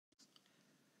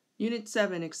Unit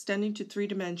 7, Extending to 3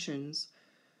 Dimensions.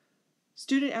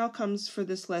 Student outcomes for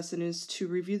this lesson is to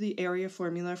review the area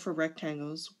formula for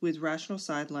rectangles with rational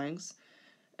side lengths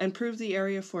and prove the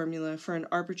area formula for an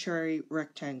arbitrary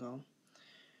rectangle.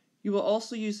 You will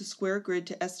also use a square grid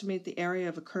to estimate the area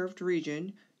of a curved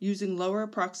region using lower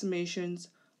approximations,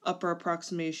 upper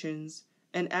approximations,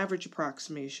 and average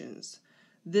approximations.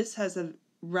 This has a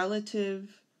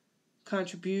relative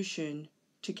contribution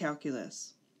to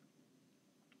calculus.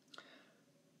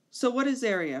 So what is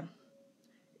area?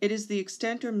 It is the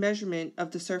extent or measurement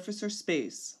of the surface or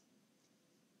space.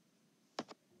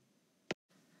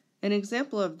 An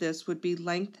example of this would be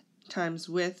length times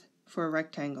width for a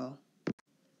rectangle.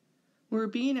 We're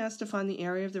being asked to find the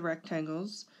area of the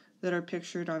rectangles that are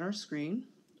pictured on our screen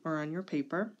or on your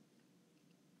paper.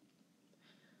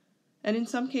 And in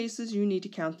some cases you need to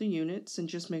count the units and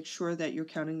just make sure that you're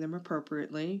counting them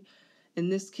appropriately. In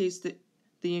this case the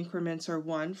increments are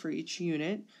 1 for each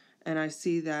unit, and I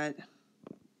see that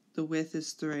the width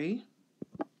is 3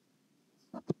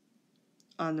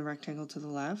 on the rectangle to the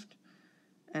left,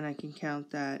 and I can count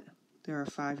that there are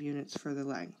 5 units for the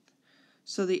length.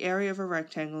 So the area of a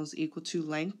rectangle is equal to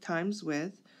length times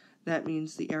width. That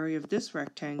means the area of this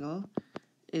rectangle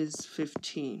is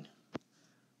 15.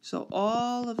 So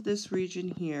all of this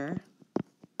region here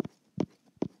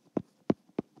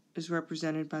is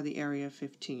represented by the area of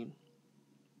 15.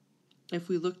 If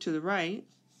we look to the right,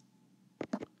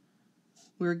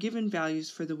 we're given values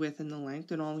for the width and the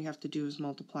length, and all we have to do is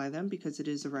multiply them because it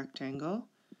is a rectangle.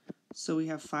 So we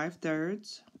have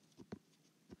 5/3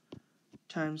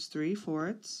 times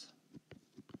 3/4.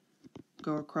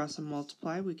 Go across and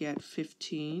multiply, we get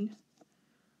 15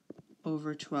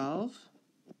 over 12,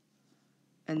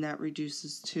 and that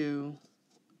reduces to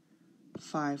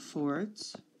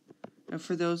 5/4. And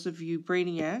for those of you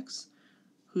brainiacs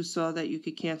who saw that you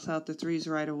could cancel out the 3's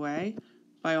right away,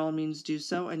 by all means do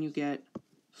so, and you get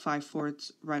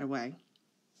 5/4 right away.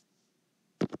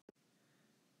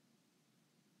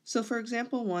 So for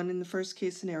example 1, in the first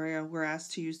case scenario, we're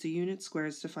asked to use the unit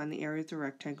squares to find the area of the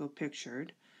rectangle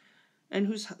pictured, and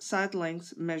whose side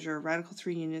lengths measure radical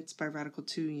 3 units by radical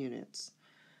 2 units.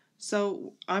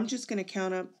 So I'm just going to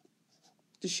count up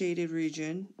the shaded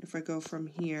region. If I go from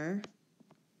here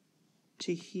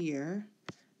to here,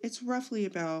 it's roughly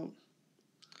about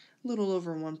a little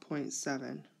over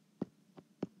 1.7.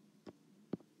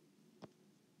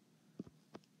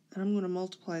 And I'm going to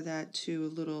multiply that to a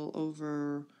little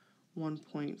over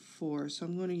 1.4, so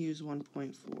I'm going to use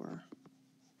 1.4.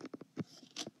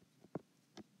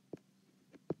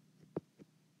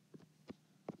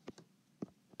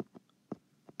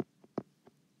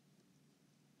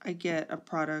 I get a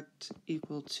product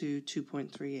equal to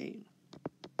 2.38.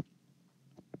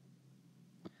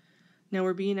 Now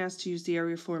we're being asked to use the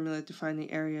area formula to find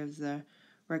the area of the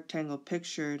rectangle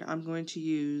pictured. I'm going to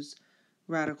use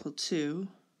radical 2,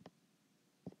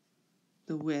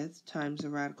 the width, times a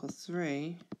radical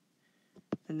 3,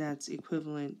 and that's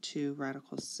equivalent to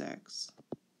radical 6.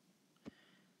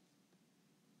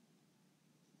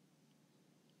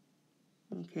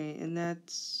 Okay, and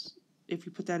that's, if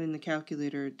you put that in the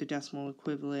calculator, the decimal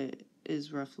equivalent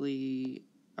is roughly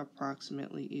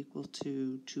approximately equal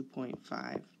to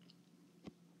 2.5.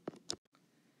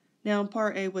 Now in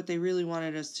part A, what they really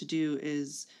wanted us to do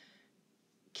is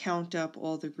count up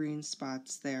all the green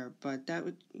spots there, but that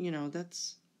would,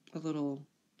 that's a little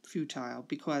futile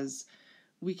because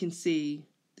we can see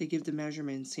they give the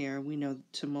measurements here, we know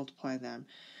to multiply them.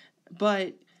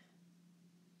 But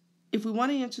if we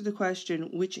want to answer the question,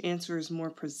 which answer is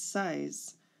more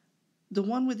precise, the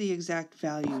one with the exact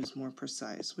value is more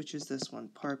precise, which is this one,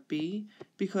 part B,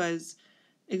 because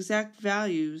exact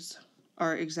values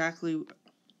are exactly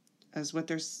as what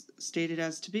they're stated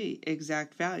as to be,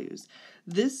 exact values.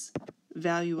 This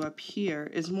value up here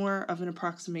is more of an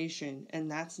approximation, and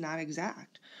that's not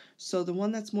exact. So the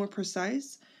one that's more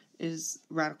precise is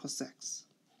radical 6.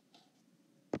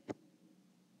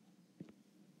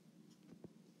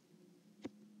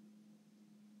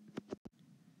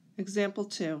 Example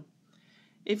 2.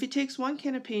 If it takes 1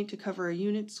 can of paint to cover a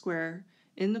unit square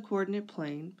in the coordinate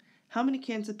plane, how many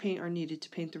cans of paint are needed to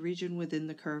paint the region within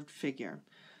the curved figure?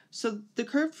 So the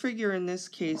curved figure in this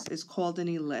case is called an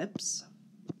ellipse.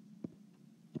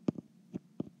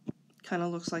 Kind of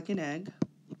looks like an egg.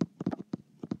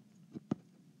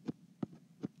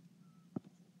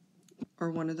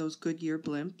 Or one of those Goodyear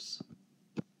blimps.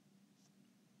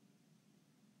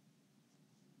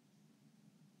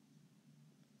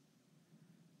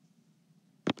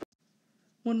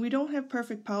 When we don't have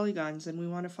perfect polygons and we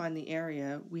want to find the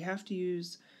area, we have to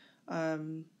use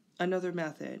another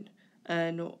method.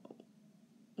 And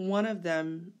one of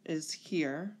them is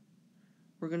here.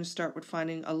 We're going to start with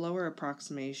finding a lower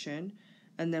approximation,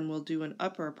 and then we'll do an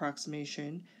upper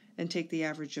approximation and take the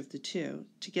average of the two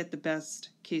to get the best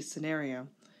case scenario.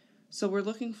 So we're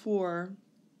looking for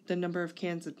the number of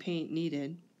cans of paint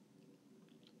needed.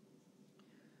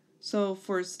 So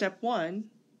for step 1,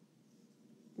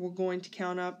 we're going to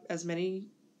count up as many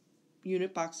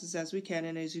unit boxes as we can,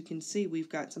 and as you can see, we've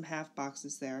got some half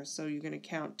boxes there, so you're going to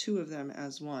count 2 of them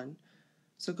as 1.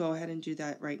 So go ahead and do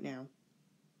that right now.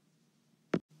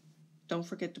 Don't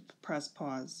forget to press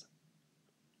pause.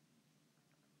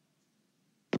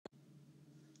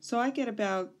 So I get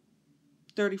about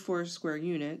 34 square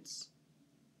units.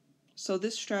 So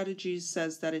this strategy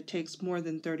says that it takes more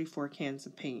than 34 cans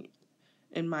of paint,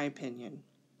 in my opinion,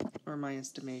 or my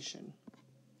estimation.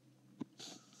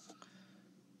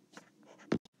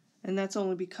 And that's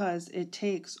only because it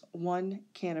takes 1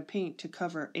 can of paint to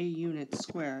cover a unit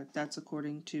square. That's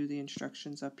according to the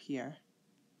instructions up here.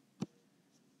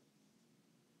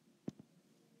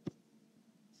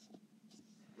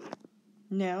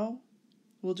 Now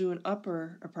we'll do an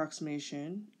upper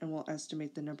approximation, and we'll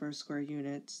estimate the number of square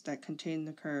units that contain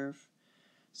the curve.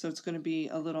 So it's going to be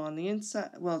a little on the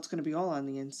inside, well, it's going to be all on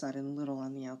the inside and a little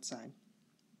on the outside.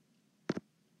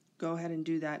 Go ahead and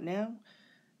do that now.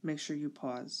 Make sure you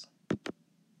pause.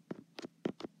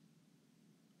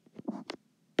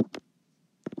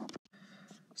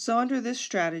 So under this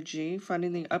strategy,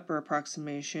 finding the upper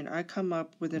approximation, I come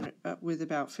up with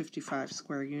about 55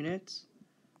 square units.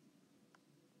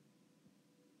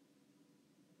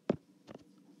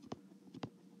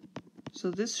 So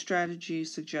this strategy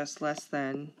suggests less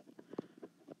than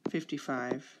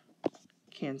 55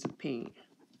 cans of paint,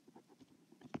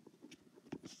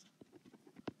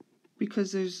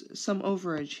 because there's some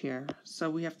overage here, so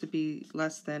we have to be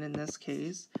less than in this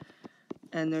case,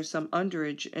 and there's some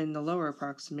underage in the lower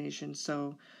approximation,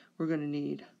 so we're going to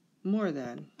need more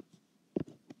than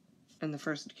in the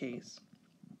first case.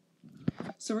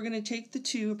 So we're going to take the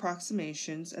 2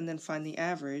 approximations and then find the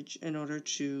average in order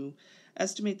to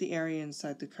estimate the area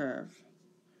inside the curve.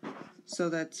 So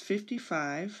that's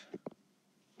 55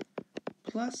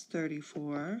 plus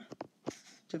 34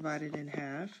 divided in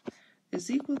half is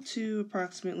equal to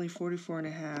approximately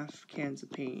 44.5 cans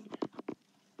of paint.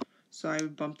 So I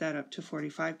would bump that up to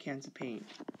 45 cans of paint.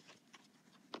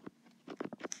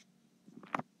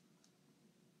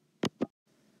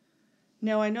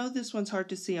 Now I know this one's hard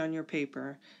to see on your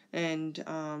paper, and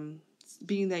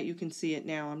being that you can see it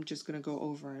now, I'm just going to go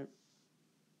over it.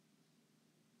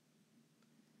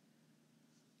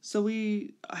 So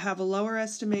we have a lower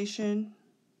estimation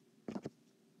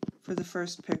for the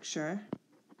first picture,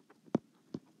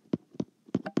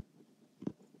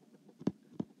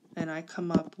 and I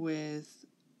come up with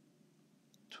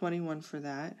 21 for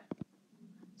that,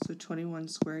 so 21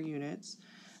 square units.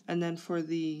 And then for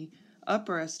the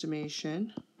upper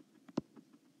estimation,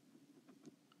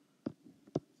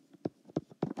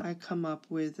 I come up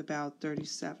with about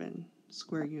 37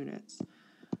 square units.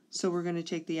 So we're going to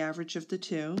take the average of the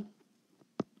 2,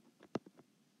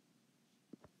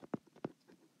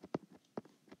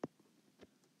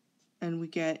 and we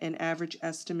get an average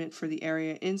estimate for the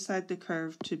area inside the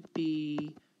curve to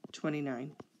be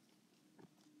 29.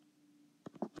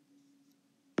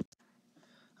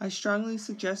 I strongly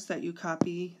suggest that you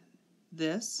copy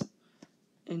this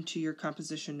into your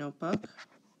composition notebook,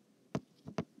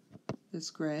 this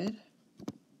grid.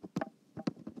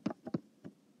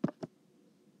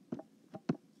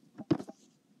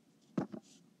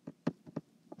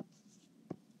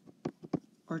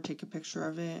 Or take a picture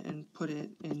of it and put it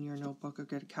in your notebook, or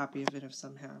get a copy of it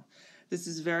somehow. This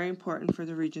is very important for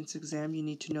the Regents exam. You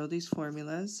need to know these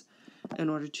formulas in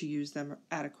order to use them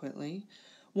adequately.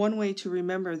 One way to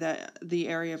remember that the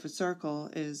area of a circle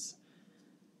is,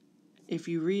 if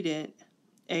you read it,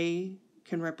 A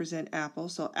can represent apple,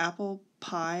 so apple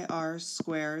pi r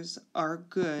squares are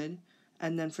good,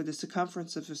 and then for the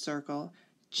circumference of a circle,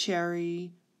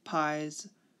 cherry pies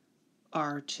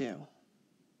are 2.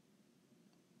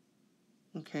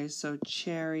 Okay, so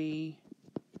cherry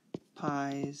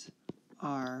pies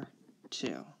are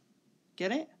 2.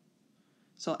 Get it?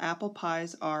 So apple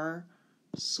pies are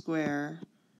square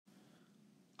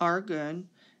are good,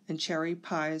 and cherry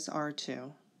pies are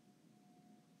 2.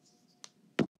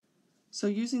 So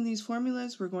using these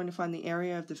formulas, we're going to find the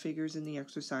area of the figures in the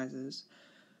exercises.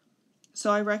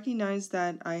 So I recognize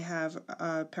that I have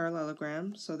a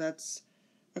parallelogram, so that's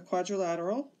a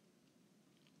quadrilateral.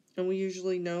 And we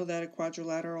usually know that a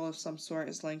quadrilateral of some sort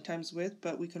is length times width,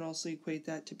 but we can also equate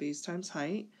that to base times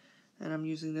height. And I'm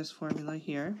using this formula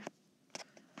here.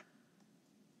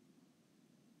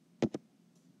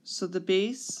 So the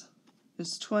base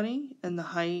is 20 and the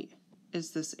height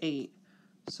is this 8.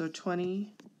 So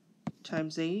 20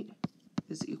 times 8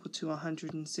 is equal to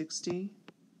 160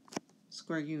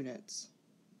 square units.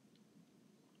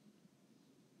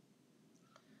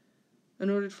 In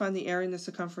order to find the area and the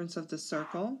circumference of the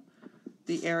circle,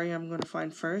 the area I'm going to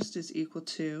find first is equal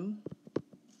to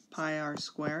pi r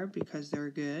squared because they're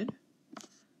good,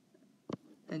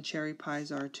 and cherry pies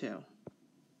are too.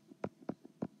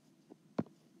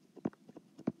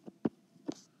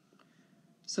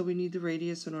 So we need the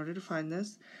radius in order to find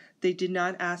this. They did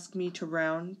not ask me to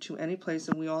round to any place,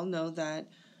 and we all know that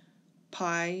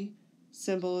pi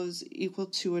symbol is equal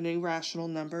to an irrational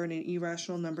number, and an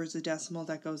irrational number is a decimal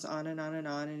that goes on and on and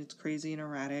on, and it's crazy and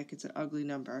erratic. It's an ugly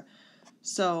number.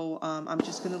 So I'm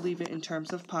just going to leave it in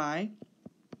terms of pi.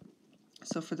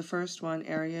 So for the first one,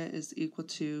 area is equal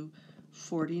to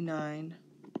 49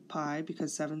 pi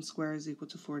because 7 squared is equal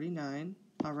to 49.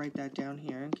 I'll write that down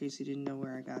here in case you didn't know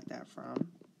where I got that from.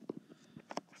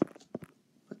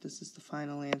 But this is the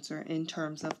final answer in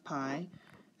terms of pi.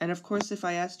 And of course, if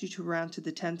I asked you to round to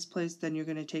the tenths place, then you're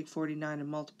going to take 49 and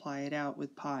multiply it out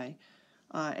with pi.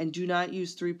 And do not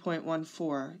use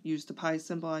 3.14. Use the pi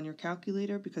symbol on your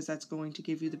calculator because that's going to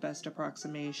give you the best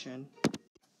approximation.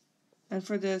 And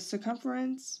for the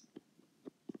circumference,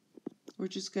 we're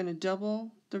just going to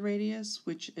double the radius,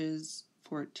 which is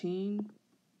 14,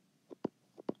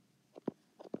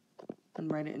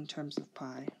 and write it in terms of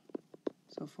pi.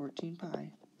 So 14 pi.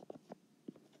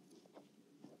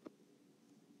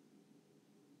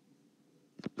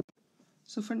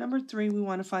 So for number 3, we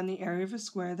want to find the area of a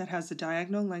square that has a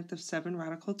diagonal length of 7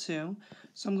 radical 2.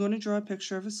 So I'm going to draw a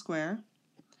picture of a square.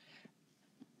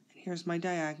 And here's my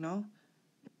diagonal.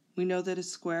 We know that a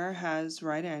square has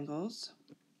right angles,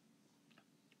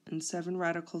 and 7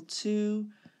 radical 2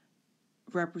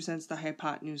 represents the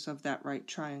hypotenuse of that right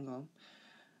triangle.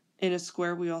 In a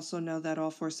square, we also know that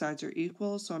all 4 sides are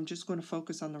equal, so I'm just going to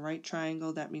focus on the right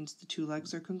triangle. That means the 2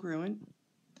 legs are congruent.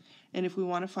 And if we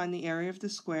want to find the area of the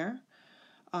square,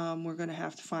 we're going to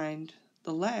have to find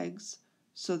the legs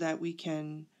so that we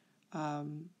can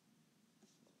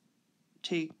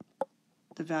take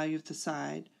the value of the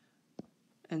side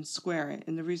and square it.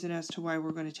 And the reason as to why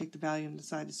we're going to take the value of the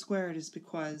side to square it is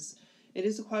because it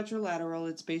is a quadrilateral.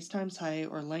 It's base times height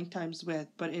or length times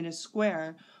width, but in a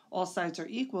square, all sides are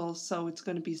equal, so it's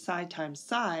going to be side times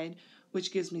side,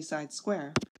 which gives me side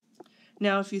square.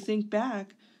 Now, if you think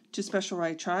back to special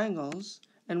right triangles,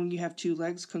 and when you have 2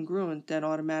 legs congruent, then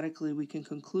automatically we can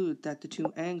conclude that the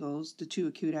 2 angles, the 2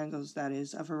 acute angles, that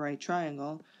is, of a right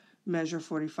triangle, measure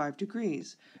 45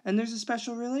 degrees. And there's a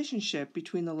special relationship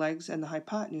between the legs and the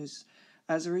hypotenuse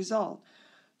as a result.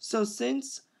 So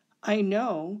since I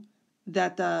know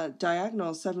that the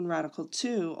diagonal is 7 radical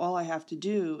 2, all I have to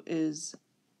do is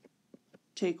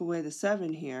take away the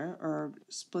 7 here, or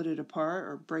split it apart,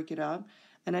 or break it up,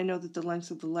 and I know that the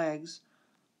lengths of the legs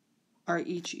are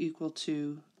each equal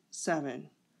to 7.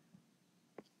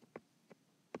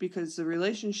 Because the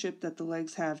relationship that the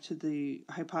legs have to the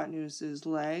hypotenuse is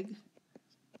leg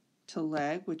to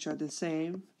leg, which are the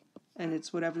same, and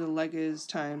it's whatever the leg is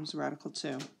times radical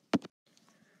 2.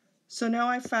 So now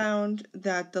I found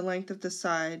that the length of the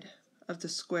side of the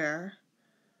square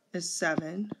is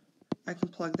 7. I can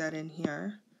plug that in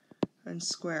here and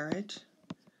square it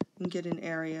and get an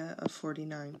area of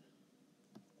 49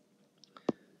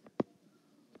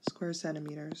 square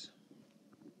centimeters.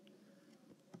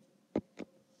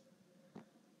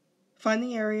 Find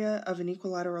the area of an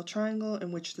equilateral triangle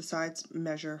in which the sides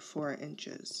measure 4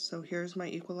 inches. So here's my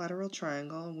equilateral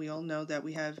triangle, and we all know that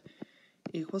we have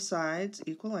equal sides,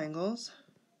 equal angles.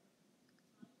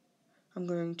 I'm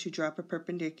going to drop a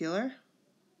perpendicular.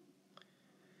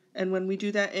 And when we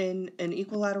do that in an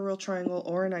equilateral triangle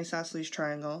or an isosceles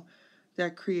triangle,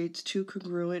 that creates 2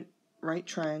 congruent right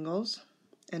triangles,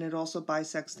 and it also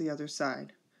bisects the other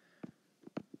side.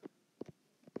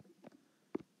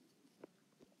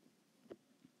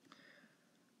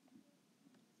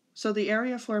 So the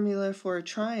area formula for a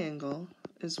triangle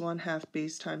is 1/2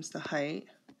 base times the height,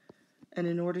 and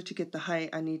in order to get the height,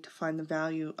 I need to find the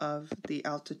value of the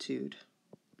altitude,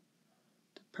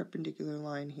 the perpendicular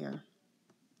line here.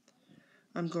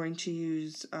 I'm going to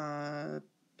use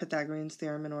Pythagorean's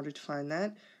theorem in order to find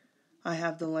that. I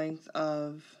have the length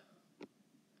of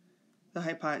the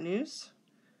hypotenuse,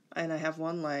 and I have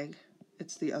 1 leg.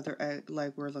 It's the other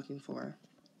leg we're looking for.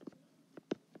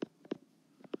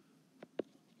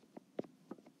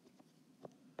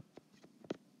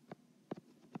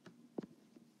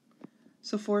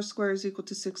 So 4 squared is equal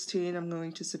to 16. I'm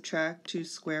going to subtract 2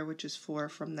 squared, which is 4,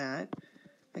 from that.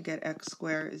 I get x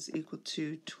squared is equal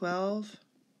to 12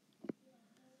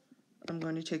 I'm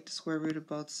going to take the square root of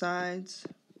both sides,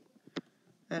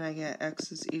 and I get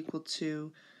x is equal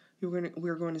to,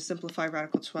 we're going to simplify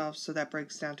radical 12, so that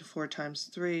breaks down to 4 times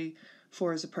 3.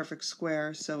 4 is a perfect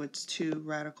square, so it's 2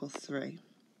 radical 3.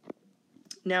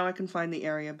 Now I can find the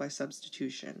area by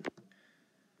substitution.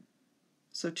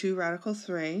 So 2 radical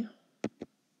 3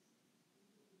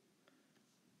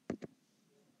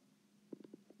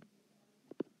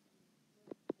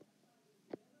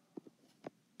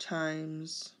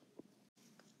 times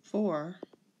 4,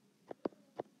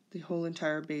 the whole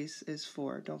entire base is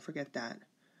 4, don't forget that,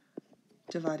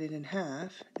 divided in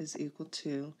half is equal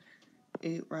to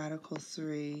 8 radical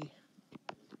 3,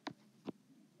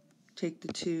 take the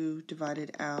 2, divide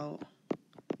it out,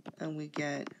 and we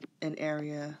get an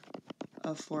area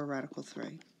of 4 radical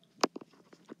 3.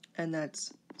 And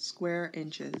that's square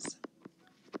inches.